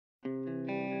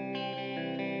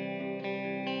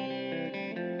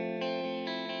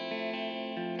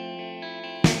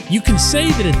You can say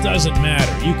that it doesn't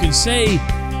matter. You can say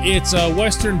it's a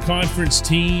Western Conference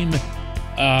team.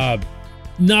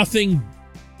 Nothing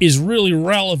is really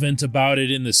relevant about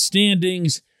it in the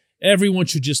standings. Everyone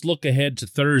should just look ahead to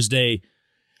Thursday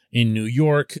in New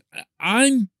York.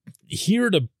 I'm here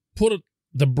to put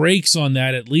the brakes on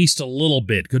that at least a little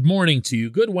bit. Good morning to you.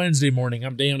 Good Wednesday morning.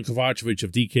 I'm Dejan Kovacevic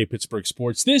of DK Pittsburgh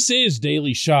Sports. This is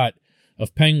Daily Shot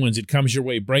of Penguins. It comes your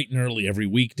way bright and early every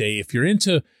weekday. If you're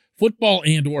into football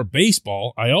and or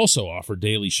baseball, I also offer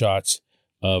daily shots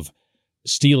of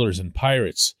Steelers and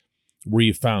Pirates, where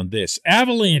you found this.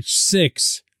 Avalanche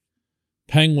 6,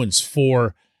 Penguins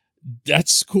 4. That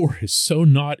score is so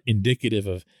not indicative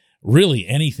of really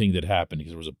anything that happened,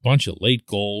 because there was a bunch of late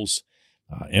goals,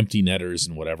 empty netters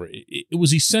and whatever. It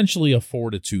was essentially a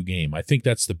 4-2 game. I think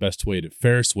that's the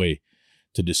fairest way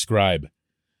to describe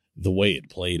the way it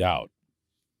played out.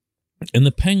 And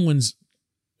the Penguins,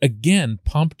 again,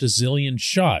 pumped a zillion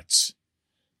shots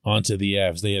onto the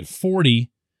Avs. They had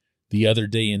 40 the other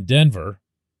day in Denver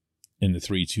in the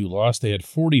 3-2 loss. They had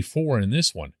 44 in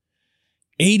this one.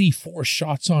 84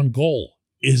 shots on goal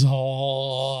is a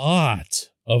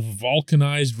lot of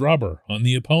vulcanized rubber on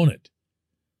the opponent.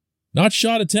 Not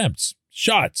shot attempts,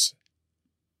 shots.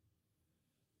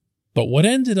 But what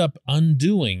ended up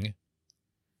undoing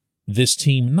this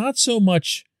team, not so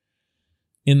much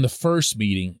in the first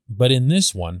meeting, but in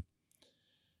this one,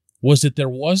 was that there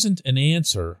wasn't an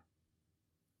answer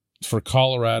for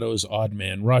Colorado's odd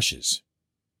man rushes.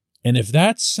 And if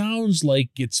that sounds like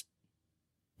it's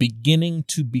beginning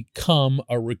to become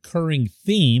a recurring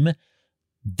theme,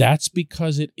 that's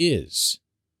because it is.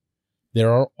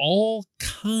 There are all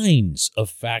kinds of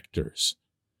factors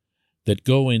that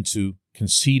go into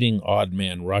conceding odd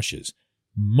man rushes.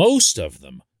 Most of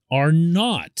them are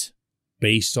not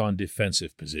based on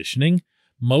defensive positioning.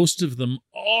 Most of them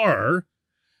are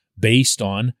based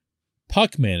on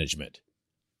puck management.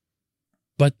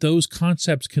 But those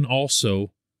concepts can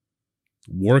also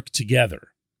work together.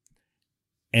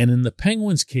 And in the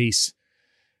Penguins' case,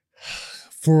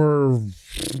 for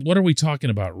what are we talking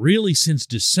about? Really, since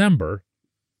December,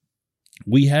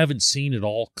 we haven't seen it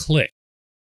all click.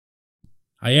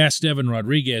 I asked Evan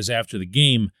Rodriguez after the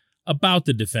game about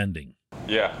the defending.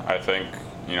 Yeah, I think,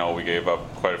 we gave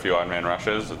up quite a few odd man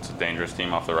rushes. It's a dangerous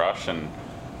team off the rush, and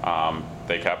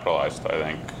they capitalized. I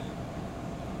think,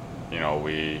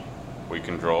 we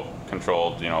controlled,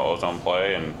 ozone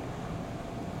play, and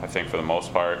I think for the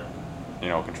most part,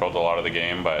 controlled a lot of the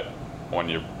game. But when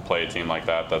you play a team like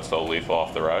that that's so lethal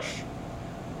off the rush,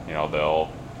 they'll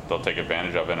take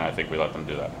advantage of it, and I think we let them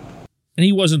do that. And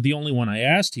he wasn't the only one I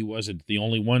asked. He wasn't the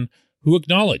only one who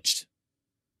acknowledged.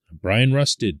 Brian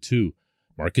Rust did too.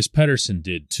 Marcus Pettersson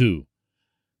did too.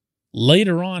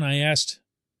 Later on, I asked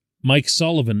Mike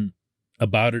Sullivan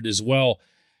about it as well.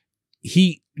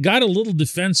 He got a little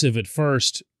defensive at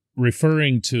first,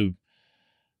 referring to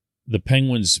the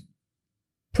Penguins'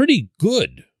 pretty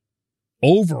good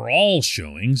overall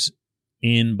showings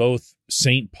in both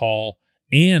St. Paul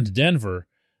and Denver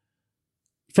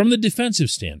from the defensive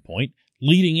standpoint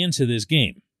leading into this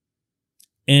game.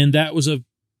 And that was a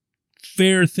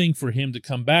fair thing for him to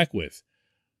come back with.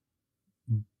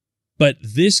 But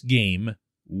this game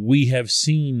we have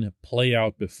seen play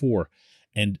out before.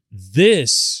 And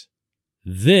this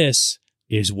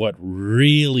is what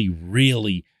really,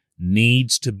 really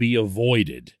needs to be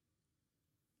avoided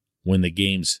when the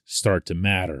games start to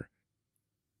matter.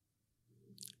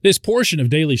 This portion of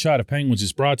Daily Shot of Penguins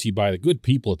is brought to you by the good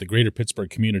people at the Greater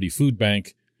Pittsburgh Community Food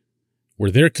Bank,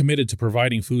 where they're committed to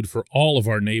providing food for all of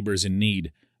our neighbors in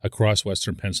need across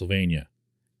Western Pennsylvania.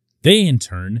 They, in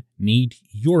turn, need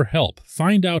your help.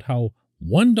 Find out how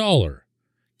 $1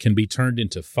 can be turned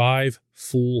into 5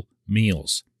 full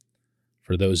meals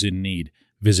for those in need.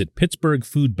 Visit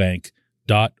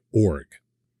pittsburghfoodbank.org.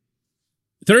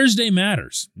 Thursday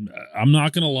matters. I'm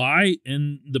not going to lie,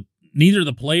 and neither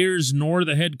the players nor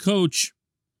the head coach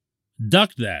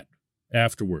ducked that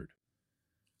afterward.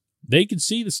 They can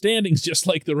see the standings just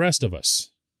like the rest of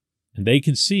us, and they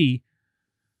can see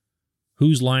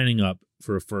who's lining up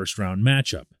for a first-round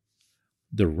matchup.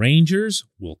 The Rangers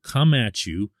will come at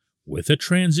you with a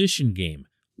transition game,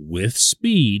 with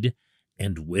speed,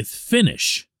 and with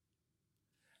finish.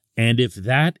 And if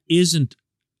that isn't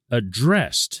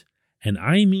addressed, and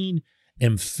I mean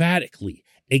emphatically,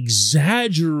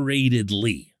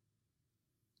 exaggeratedly,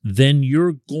 then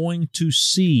you're going to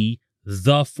see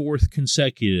the 4th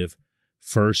consecutive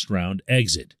first-round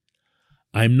exit.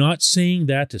 I'm not saying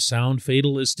that to sound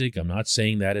fatalistic. I'm not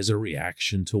saying that as a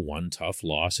reaction to one tough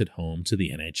loss at home to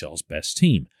the NHL's best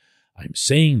team. I'm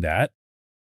saying that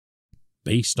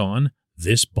based on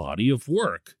this body of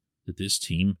work that this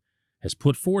team has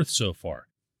put forth so far.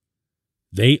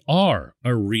 They are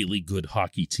a really good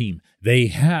hockey team. They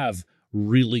have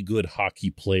really good hockey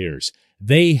players.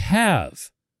 They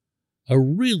have a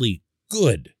really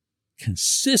good,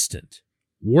 consistent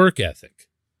work ethic.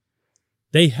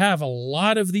 They have a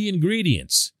lot of the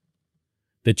ingredients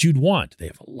that you'd want. They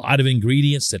have a lot of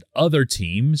ingredients that other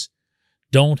teams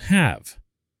don't have.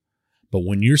 But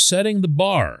when you're setting the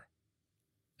bar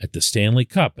at the Stanley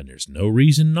Cup, and there's no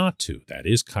reason not to, that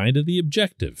is kind of the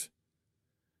objective,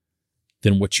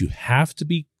 then what you have to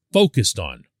be focused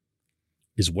on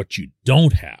is what you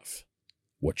don't have,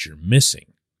 what you're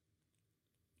missing.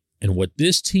 And what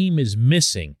this team is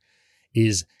missing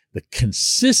is the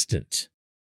consistent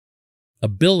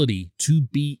ability to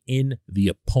be in the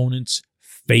opponent's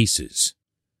faces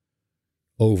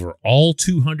over all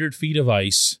 200 feet of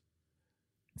ice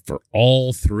for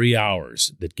all 3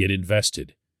 hours that get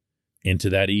invested into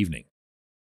that evening.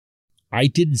 I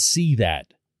didn't see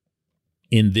that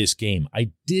in this game.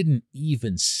 I didn't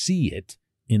even see it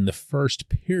in the first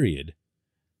period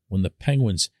when the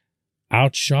Penguins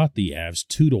outshot the Avs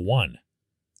 2-1,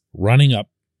 running up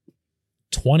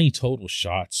 20 total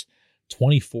shots,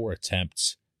 24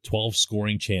 attempts, 12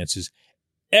 scoring chances.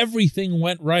 Everything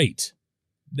went right.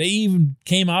 They even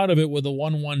came out of it with a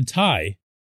 1-1 tie.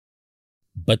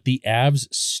 But the Avs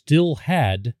still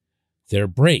had their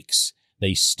breaks.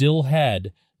 They still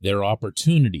had their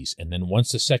opportunities. And then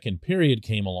once the second period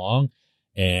came along,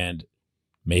 and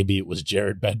maybe it was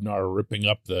Jared Bednar ripping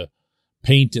up the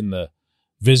paint in the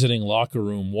visiting locker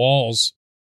room walls,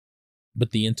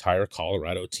 but the entire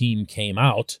Colorado team came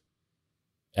out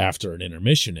after an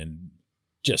intermission and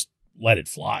just let it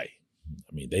fly.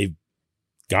 I mean, they've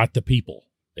got the people.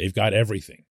 They've got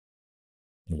everything.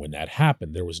 And when that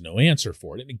happened, there was no answer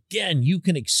for it. And again, you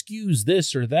can excuse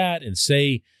this or that and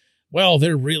say, well,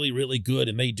 they're really, really good,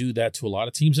 and they do that to a lot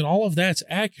of teams, and all of that's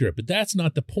accurate, but that's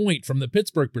not the point from the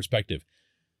Pittsburgh perspective.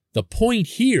 The point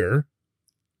here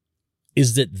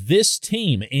is that this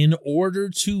team, in order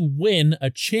to win a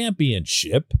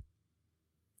championship,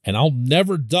 and I'll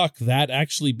never duck that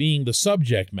actually being the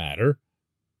subject matter,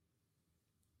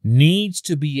 needs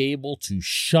to be able to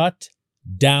shut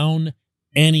down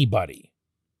anybody.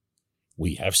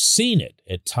 We have seen it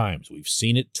at times. We've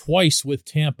seen it twice with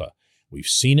Tampa. We've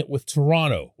seen it with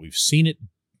Toronto. We've seen it,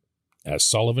 as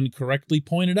Sullivan correctly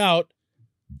pointed out,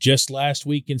 just last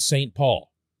week in St.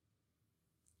 Paul.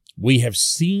 We have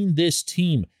seen this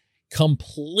team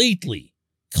completely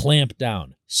clamp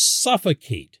down,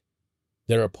 suffocate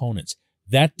their opponents.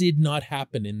 That did not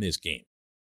happen in this game.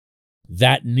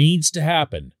 That needs to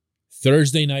happen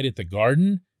Thursday night at the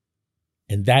Garden,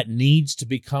 and that needs to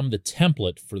become the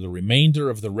template for the remainder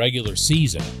of the regular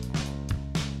season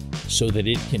so that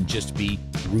it can just be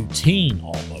routine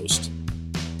almost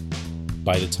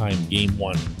by the time Game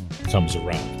 1 comes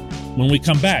around. When we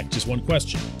come back, just one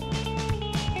question.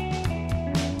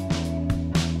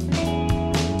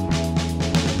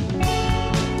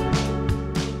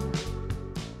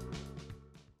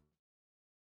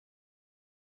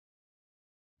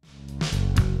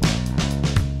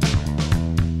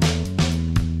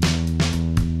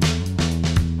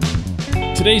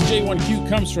 Today's J1Q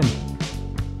comes from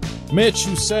Mitch,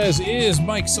 who says, is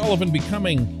Mike Sullivan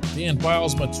becoming Dan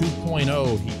Bylsma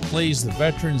 2.0? He plays the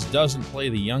veterans, doesn't play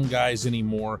the young guys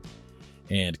anymore,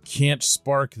 and can't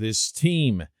spark this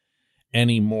team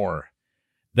anymore.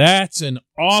 That's an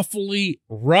awfully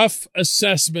rough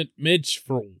assessment, Mitch,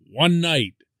 for one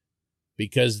night,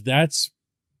 because that's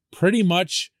pretty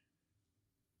much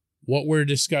what we're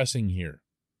discussing here.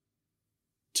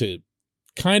 To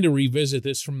kind of revisit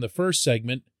this from the first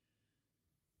segment,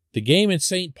 the game at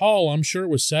St. Paul, I'm sure,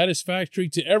 was satisfactory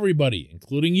to everybody,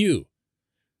 including you.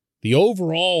 The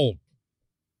overall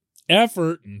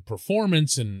effort and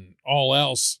performance and all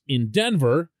else in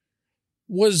Denver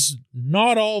was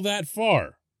not all that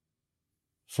far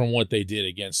from what they did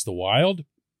against the Wild.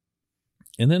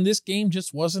 And then this game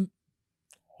just wasn't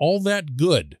all that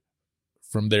good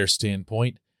from their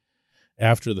standpoint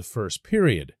after the first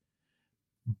period.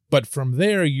 But from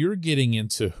there, you're getting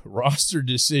into roster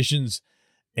decisions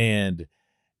and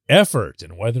effort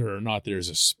and whether or not there's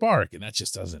a spark, and that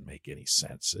just doesn't make any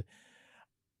sense.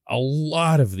 A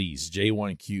lot of these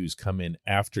J1Qs come in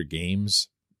after games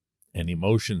and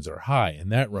emotions are high,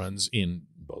 and that runs in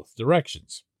both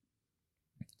directions.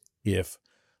 If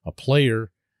a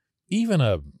player, even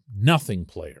a nothing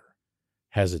player,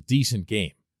 has a decent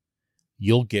game,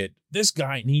 you'll get, this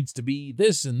guy needs to be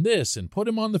this, and put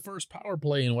him on the first power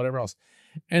play and whatever else.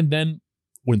 And then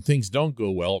when things don't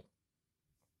go well,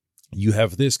 you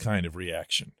have this kind of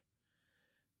reaction.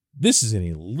 This is an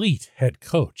elite head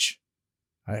coach.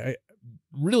 I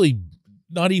really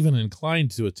not even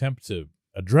inclined to attempt to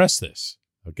address this,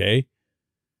 okay?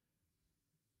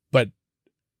 But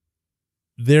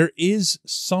there is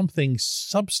something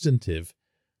substantive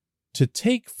to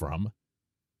take from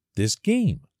this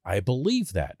game. I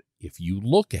believe that. If you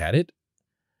look at it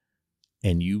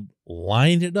and you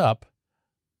line it up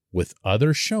with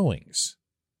other showings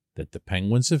that the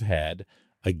Penguins have had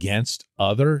against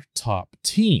other top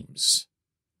teams,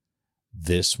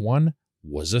 this one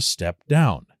was a step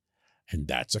down. And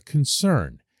that's a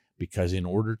concern, because in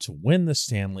order to win the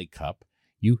Stanley Cup,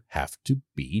 you have to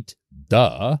beat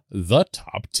the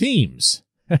top teams.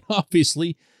 And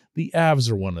obviously, the Avs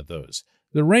are one of those.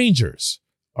 The Rangers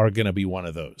are going to be one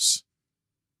of those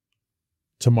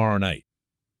tomorrow night.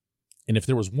 And if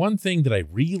there was one thing that I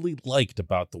really liked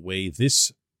about the way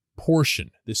this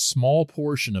small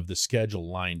portion of the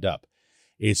schedule lined up,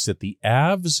 it's that the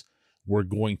Avs were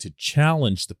going to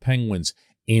challenge the Penguins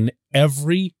in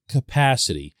every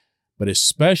capacity, but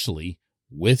especially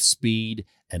with speed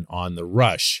and on the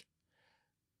rush.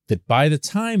 That by the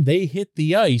time they hit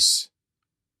the ice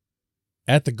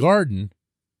at the Garden,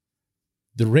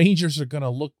 the Rangers are going to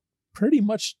look pretty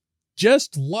much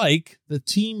just like the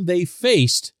team they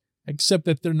faced, except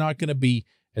that they're not going to be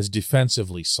as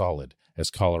defensively solid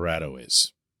as Colorado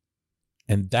is.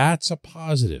 And that's a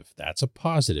positive. That's a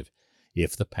positive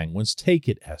if the Penguins take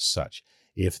it as such.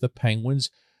 If the Penguins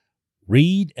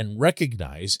read and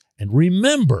recognize and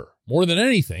remember, more than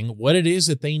anything, what it is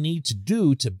that they need to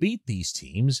do to beat these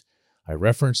teams. I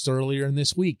referenced earlier in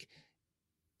this week,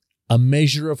 a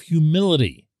measure of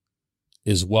humility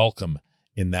is welcome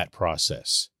in that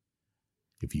process.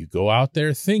 If you go out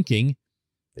there thinking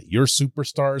that your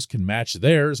superstars can match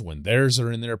theirs when theirs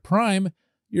are in their prime,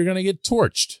 you're going to get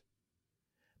torched.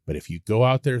 But if you go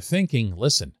out there thinking,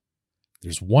 listen,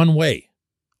 there's one way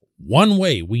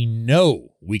we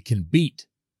know we can beat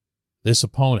this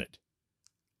opponent,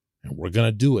 and we're going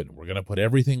to do it, and we're going to put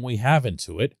everything we have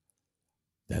into it,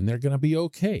 then they're going to be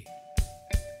okay.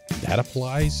 That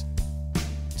applies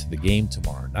to the game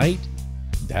tomorrow night.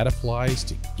 That applies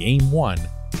to game one,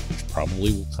 which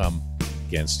probably will come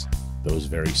against those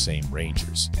very same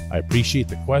Rangers. I appreciate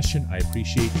the question. I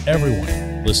appreciate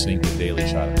everyone listening to Daily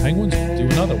Shot of Penguins. We'll do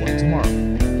another one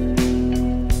tomorrow.